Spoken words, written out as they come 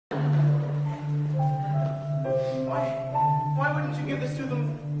give this to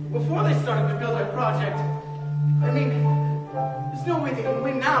them before they started to build their project. I mean, there's no way they can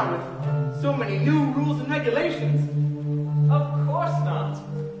win now with so many new rules and regulations. Of course not.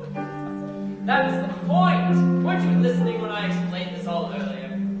 That is the point. Weren't you listening when I explained this all earlier?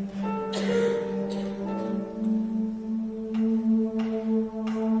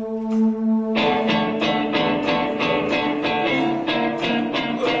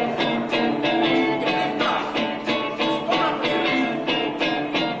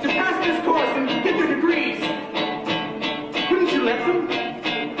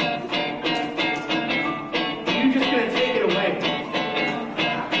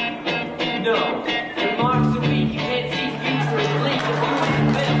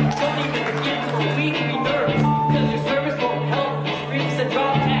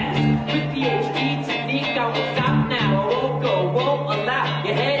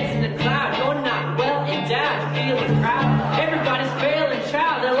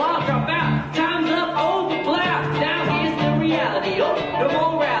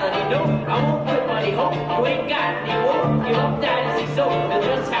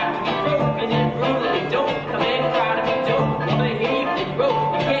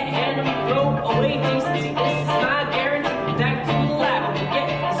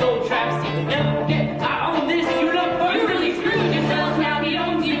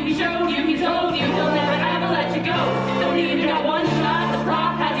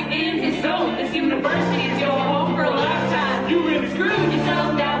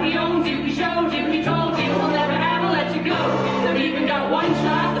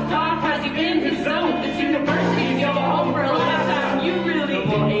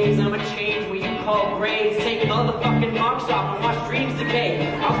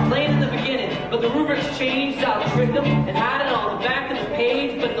 The rubrics changed, I'll trick them and hide it on the back of the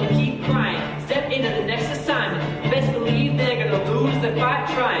page, but they'll keep crying. Step into the next assignment. Best believe they're gonna lose their fight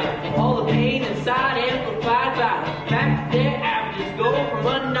trying. All the pain inside amplified by the fact that their averages go from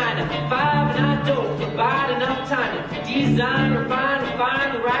a 9 to 5, and I don't provide enough time to design, refine, and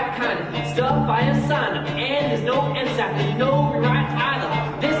find the right kind of stuff I assign them. And there's no NSAP, there's no rewrites either.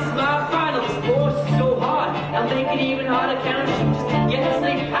 This is my final, this course is so hard. I'll make it even harder, count sheep just to get the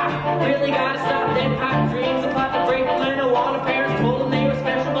sleep high. Really gotta stop their pipe dreams, a plot to break the plan. All the parents told them they were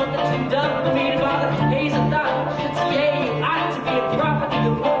special, but they're too dumb for me to bother. Haze of thought, it's yeah, you ought to be a prophet to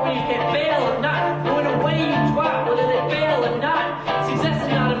the point where you can't fail or not. Going away, you drop, whether they fail or not. Success is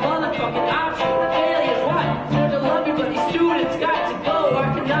not a motherfucking option. Failure's what? Sure to love you, but these students got to go. I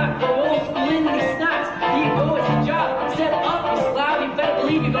cannot go